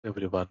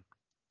Everyone.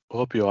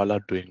 Hope you all are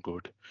doing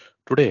good.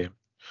 Today,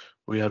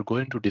 we are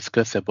going to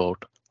discuss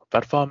about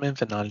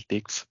performance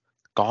analytics,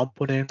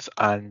 components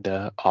and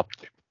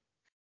objects.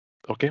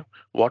 Okay,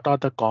 what are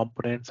the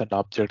components and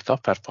objects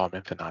of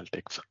performance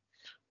analytics?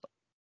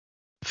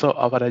 So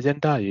our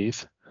agenda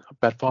is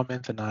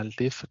performance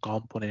analytics,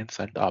 components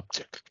and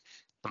objects.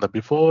 In the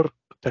before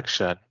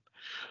section,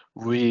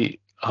 we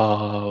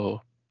uh,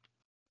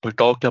 we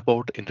talked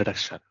about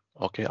introduction,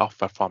 okay, of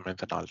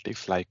performance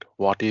analytics, like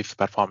what is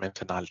performance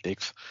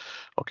analytics,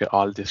 okay,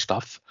 all this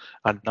stuff.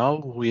 And now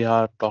we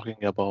are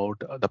talking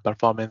about the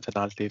performance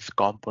analytics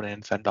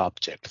components and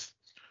objects.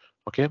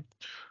 Okay,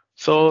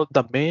 so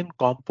the main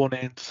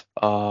components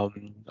of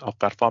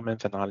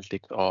performance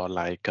analytics are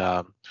like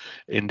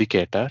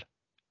indicator,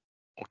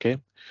 okay,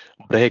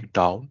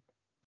 breakdown,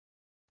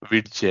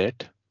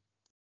 widget,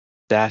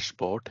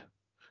 dashboard,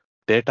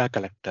 data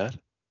collector,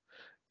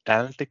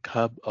 analytic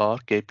hub, or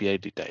KPI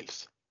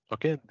details.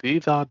 Okay,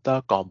 these are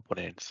the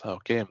components.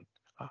 Okay,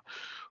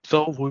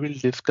 so we will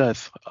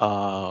discuss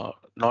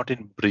not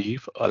in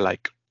brief,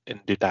 like in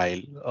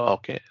detail.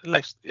 Okay,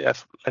 let's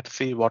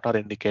see what are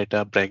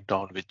indicator,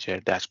 breakdown,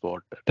 widget,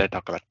 dashboard,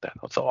 data collector.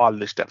 So all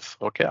the steps,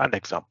 okay, and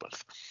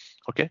examples.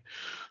 Okay,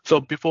 so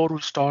before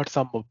we start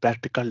some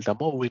practical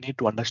demo, we need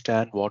to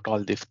understand what all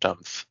these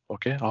terms,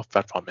 okay, of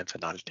performance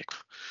analytics.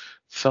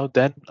 So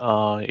then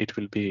it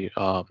will be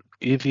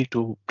easy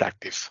to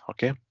practice.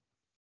 Okay,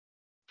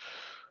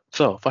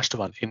 so first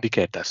one,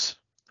 indicators.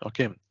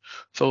 Okay,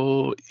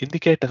 so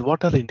indicators,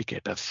 what are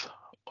indicators?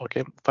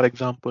 Okay, for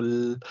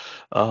example,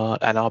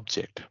 an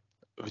object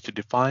which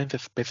defines a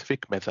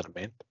specific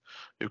measurement,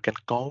 you can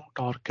count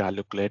or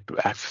calculate to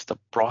access the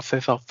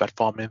process of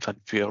performance and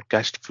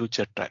forecast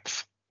future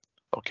trends.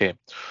 Okay,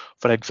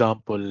 for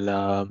example,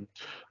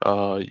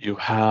 you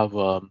have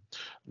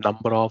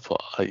number of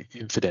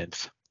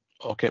incidents.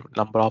 Okay,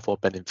 number of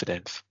open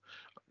incidents,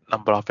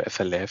 number of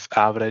SLAs,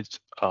 average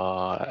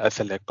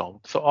SLA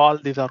count. So all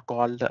these are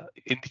called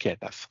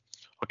indicators.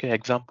 Okay,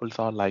 examples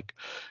are like,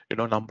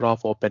 number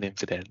of open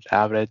incidents,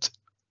 average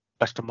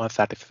customer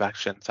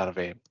satisfaction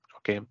survey,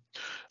 okay,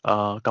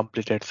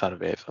 completed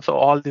surveys. So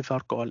all these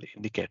are called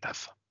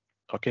indicators.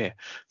 Okay,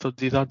 so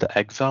these are the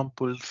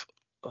examples.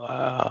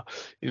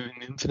 In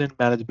incident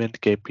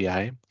management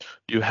KPI,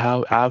 you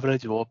have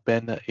average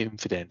open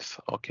incidents,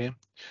 okay,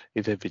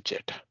 is a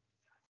widget.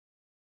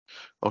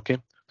 Okay,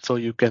 so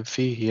you can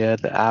see here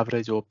the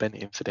average open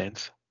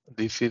incidents.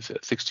 This is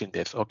 16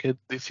 days. Okay,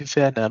 this is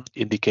an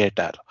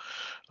indicator.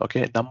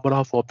 Okay, number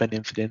of open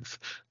incidents.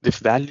 This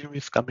value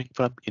is coming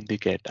from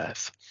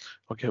indicators.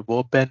 Okay,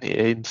 open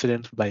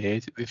incidents by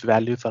age. These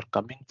values are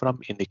coming from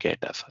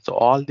indicators. So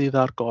all these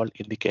are called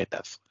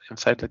indicators.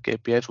 Inside the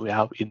KPIs, we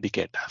have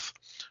indicators.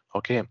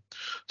 Okay,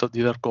 so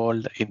these are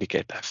called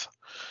indicators.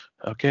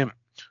 Okay,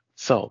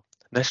 so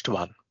next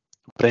one,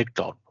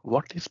 breakdown.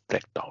 What is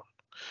breakdown?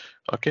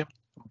 Okay,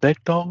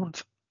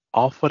 breakdowns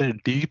offer a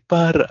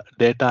deeper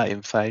data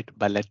insight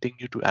by letting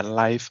you to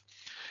analyze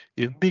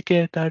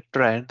indicator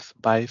trends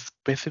by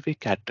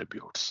specific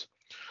attributes.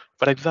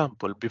 For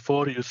example,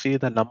 before you see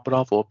the number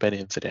of open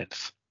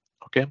incidents,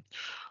 okay,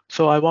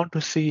 so I want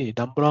to see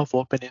number of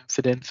open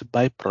incidents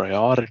by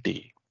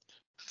priority.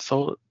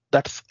 So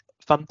that's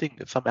something,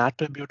 some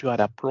attribute you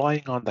are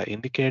applying on the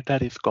indicator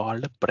is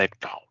called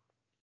breakdown.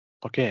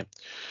 Okay,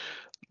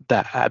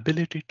 the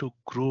ability to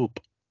group,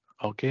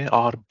 okay,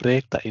 or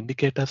break the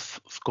indicators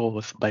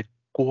scores by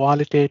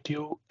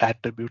qualitative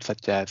attributes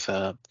such as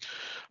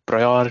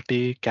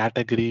priority,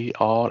 category,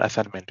 or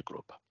assignment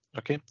group.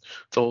 Okay,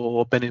 so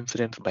open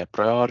incidents by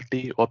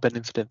priority, open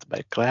incidents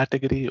by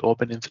category,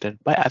 open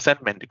incident by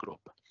assignment group.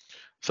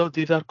 So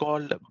these are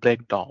called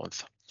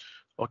breakdowns.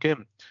 Okay,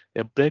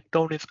 a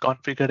breakdown is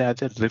configured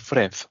as a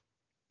reference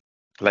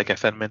like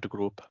assignment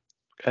group,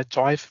 a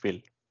choice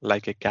field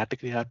like a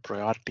category or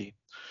priority,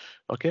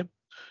 okay,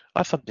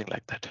 or something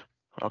like that.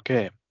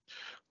 Okay,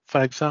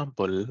 for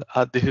example,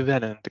 this is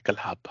an analytical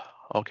hub,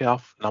 okay,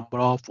 of number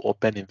of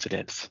open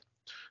incidents,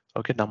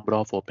 okay, number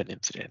of open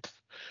incidents.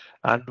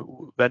 And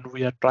when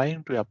we are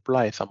trying to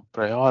apply some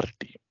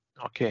priority,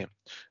 okay,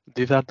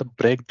 these are the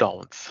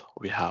breakdowns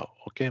we have,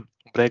 okay,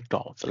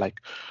 breakdowns like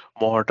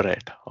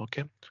moderate,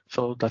 okay.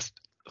 So the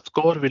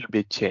score will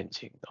be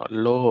changing,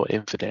 low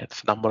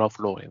incidents, number of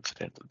low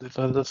incidents. These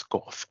are the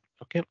scores,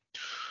 okay.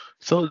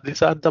 So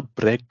these are the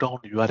breakdown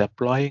you are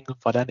applying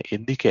for an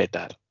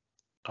indicator,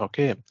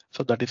 okay.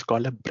 So that is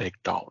called a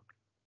breakdown.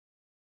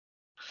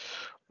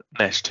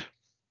 Next,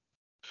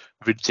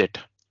 widget.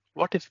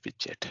 What is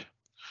widget?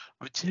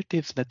 Widget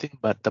is nothing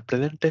but the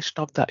presentation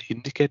of the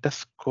indicator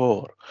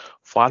score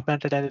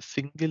formatted as a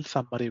single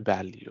summary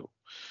value,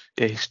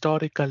 a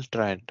historical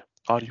trend,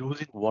 or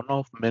using one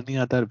of many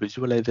other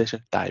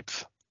visualization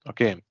types.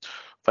 Okay.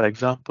 For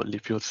example,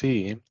 if you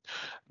see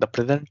the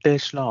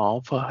presentation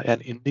of an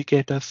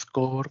indicator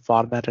score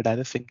formatted as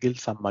a single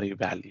summary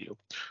value.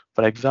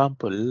 For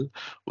example,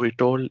 we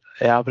told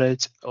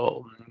average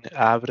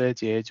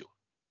age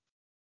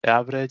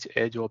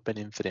open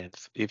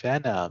incidence is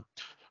an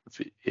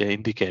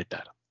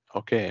indicator.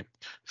 Okay,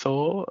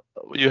 so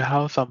you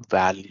have some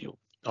value.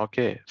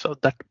 Okay, so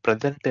that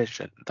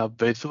presentation, the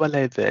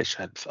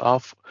visualizations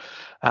of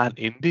an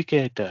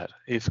indicator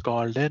is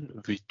called an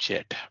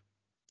widget.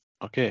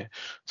 Okay,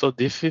 so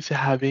this is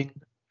having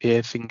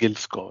a single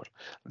score.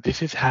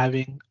 This is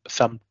having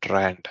some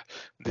trend.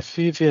 This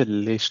is a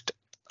list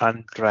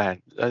and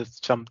trend,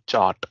 some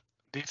chart.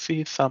 This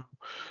is some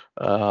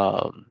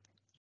um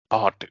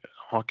art.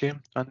 Okay,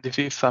 and this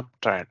is some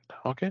trend.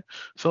 Okay,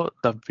 so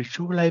the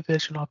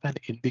visualization of an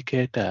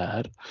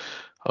indicator,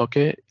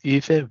 okay,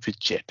 is a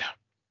widget.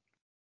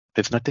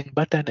 It's nothing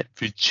but an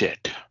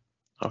widget.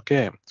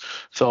 Okay,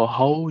 so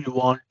how you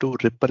want to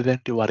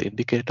represent your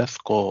indicator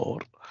score?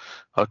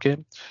 Okay,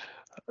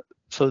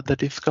 so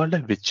that is called a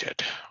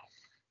widget.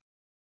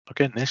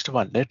 Okay, next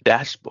one, a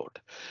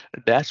dashboard. A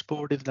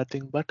dashboard is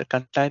nothing but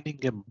containing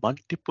a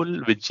multiple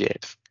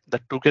widgets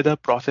that together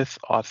process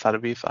or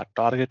service or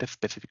target a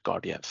specific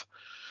audience.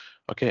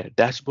 Okay,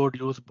 dashboard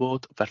use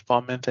both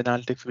performance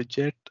analytics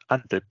widget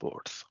and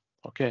reports.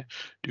 Okay,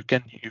 you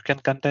can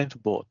contain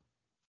both.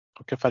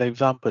 Okay, for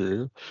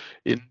example,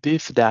 in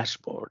this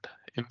dashboard,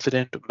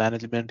 incident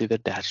management is a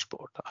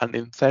dashboard, and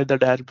inside the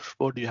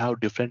dashboard, you have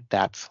different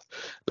tabs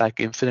like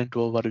incident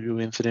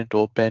overview, incident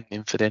open,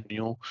 incident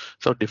new,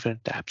 so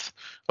different tabs.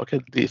 Okay,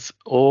 this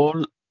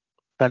all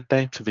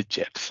contains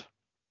widgets.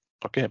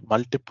 Okay,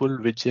 multiple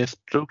widgets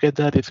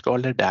together is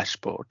called a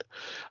dashboard.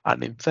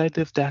 And inside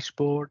this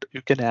dashboard,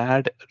 you can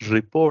add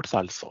reports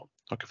also.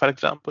 Okay, for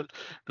example,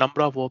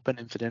 number of open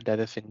incident as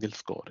a single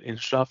score.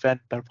 Instead of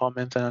an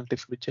performance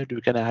analytics widget, you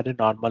can add a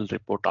normal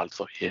report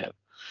also here.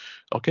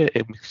 Okay,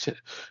 a mixture.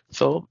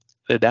 So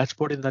the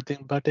dashboard is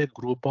nothing but a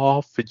group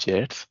of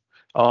widgets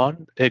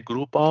on a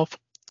group of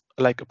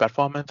like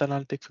performance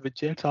analytics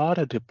widgets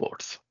or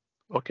reports.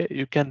 Okay,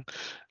 you can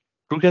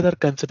together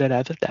consider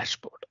as a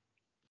dashboard.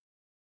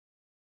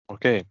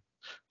 Okay,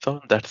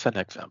 so that's an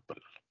example.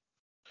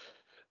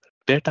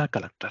 Data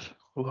collector.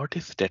 What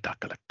is data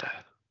collector?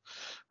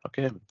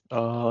 Okay,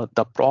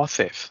 the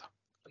process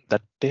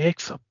that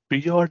takes a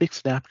periodic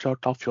snapshot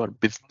of your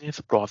business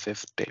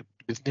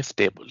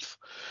tables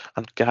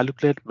and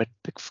calculate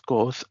metric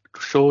scores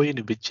to show in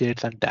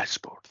widgets and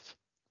dashboards.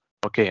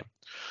 Okay,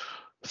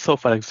 so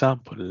for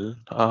example,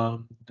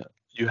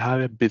 you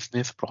have a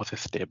business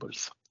process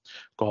tables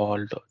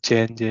called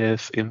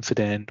changes,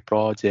 incident,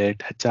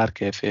 project, HR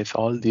cases.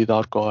 All these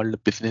are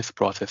called business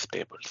process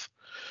tables.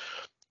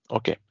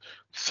 Okay,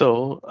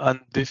 so and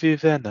this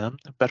is an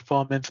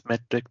performance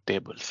metric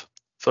tables.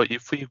 So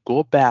if we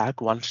go back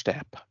one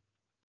step,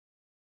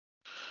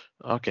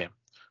 okay,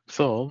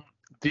 so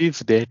these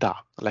data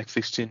like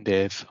 16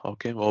 days,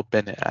 okay,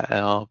 open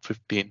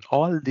 15,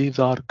 all these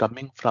are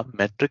coming from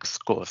metric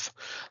scores.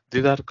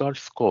 These are called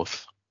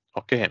scores.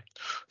 Okay,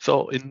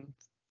 so in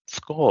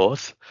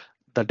scores,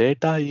 the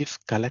data is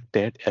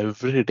collected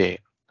every day.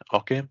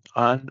 Okay,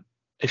 and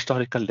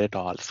historical data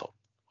also.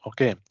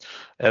 Okay,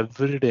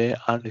 every day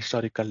and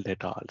historical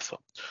data also.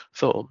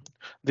 So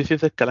this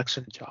is a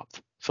collection job.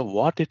 So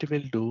what it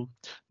will do,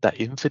 the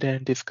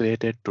incident is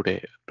created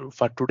today.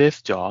 For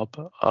today's job,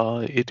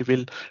 it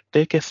will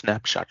take a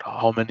snapshot.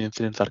 How many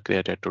incidents are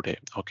created today?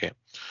 Okay,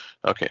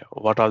 okay.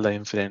 What are the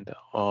incident?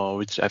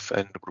 Which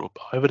SN group?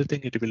 Everything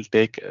it will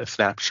take a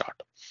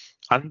snapshot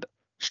and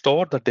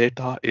store the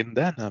data in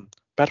the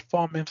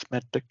performance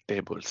metric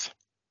tables.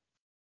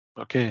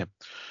 Okay,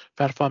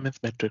 performance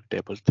metric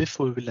tables. This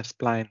we will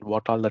explain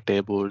what are the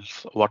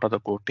tables, what are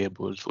the core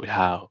tables we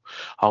have,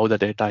 how the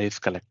data is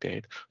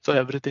collected. So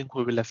everything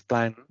we will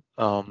explain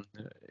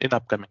in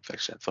upcoming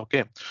sections.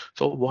 Okay,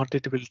 so what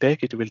it will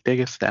take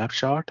a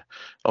snapshot,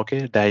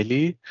 okay,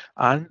 daily,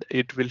 and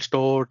it will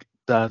store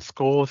the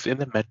scores in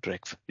the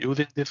metrics.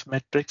 Using these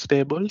metrics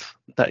tables,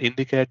 the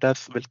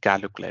indicators will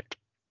calculate.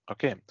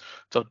 Okay,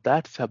 so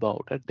that's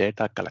about a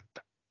data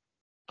collector.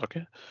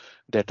 Okay,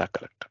 data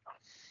collector.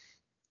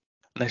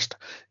 Next,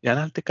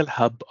 analytical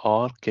hub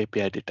or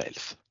KPI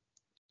details.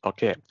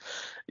 Okay,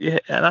 yeah,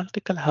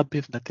 analytical hub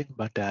is nothing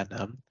but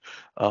an,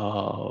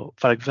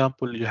 for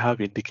example, you have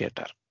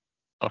indicator.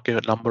 Okay,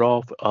 number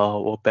of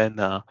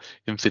open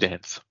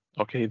incidents.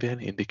 Okay, then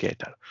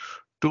indicator.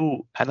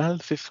 To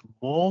analysis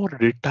more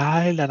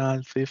detailed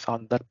analysis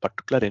on that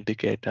particular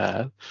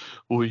indicator,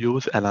 we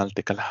use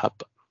analytical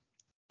hub.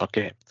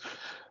 Okay,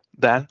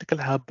 the analytical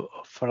hub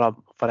for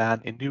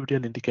an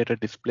individual indicator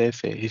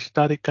displays a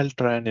historical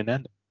trend in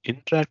an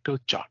interactive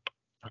chart.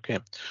 Okay,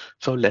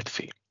 so let's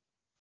see.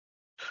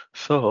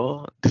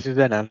 So this is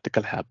an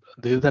analytical hub.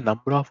 This is the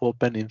number of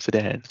open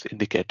incidents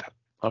indicator.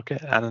 Okay,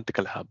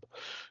 analytical hub.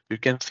 You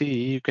can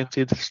see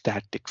the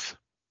statics.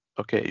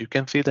 Okay, you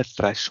can see the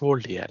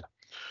threshold here.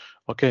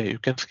 Okay, you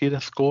can see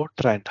the score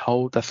trend,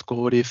 how the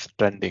score is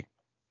trending.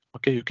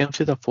 Okay, you can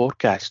see the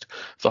forecast.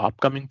 So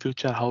upcoming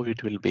future, how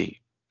it will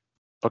be.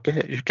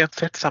 Okay, you can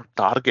set some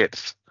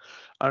targets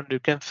and you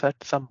can set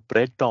some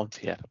breakdowns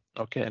here.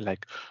 Okay,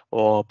 like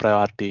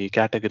priority,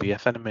 category,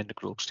 assignment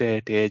group,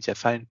 state, age,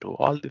 assigned to,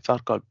 all these are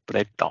called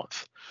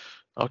breakdowns.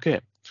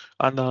 Okay,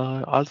 and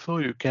also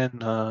you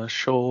can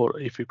show,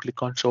 if you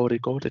click on show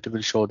record, it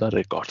will show the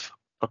records.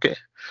 Okay,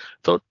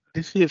 so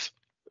This is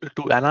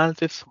to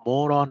analyze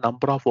more on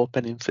number of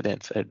open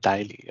incidents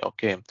daily.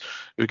 Okay,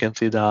 you can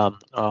see the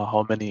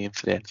how many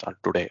incidents are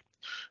today.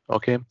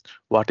 Okay,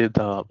 what is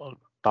the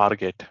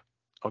target?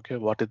 Okay,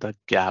 what is the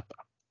gap?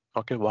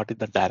 Okay, what is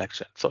the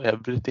direction? So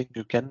everything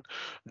you can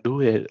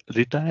do a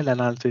retail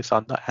analysis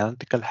on the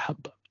analytical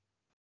hub.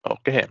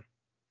 Okay,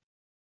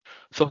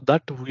 so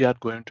that we are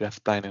going to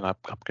explain in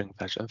upcoming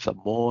sessions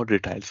some more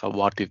details of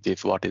what is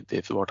this, what is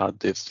this, what are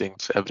these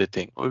things,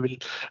 everything we will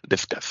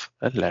discuss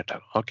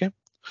later. Okay,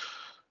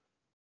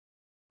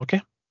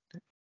 okay,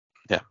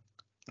 yeah,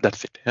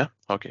 that's it. Yeah,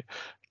 okay,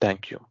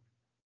 thank you.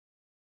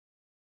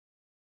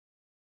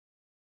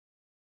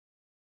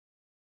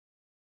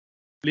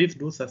 Please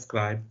do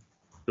subscribe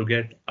to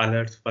get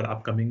alerts for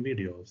upcoming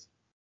videos.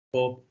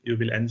 Hope you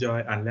will enjoy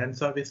and learn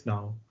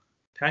ServiceNow.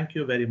 Thank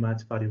you very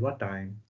much for your time.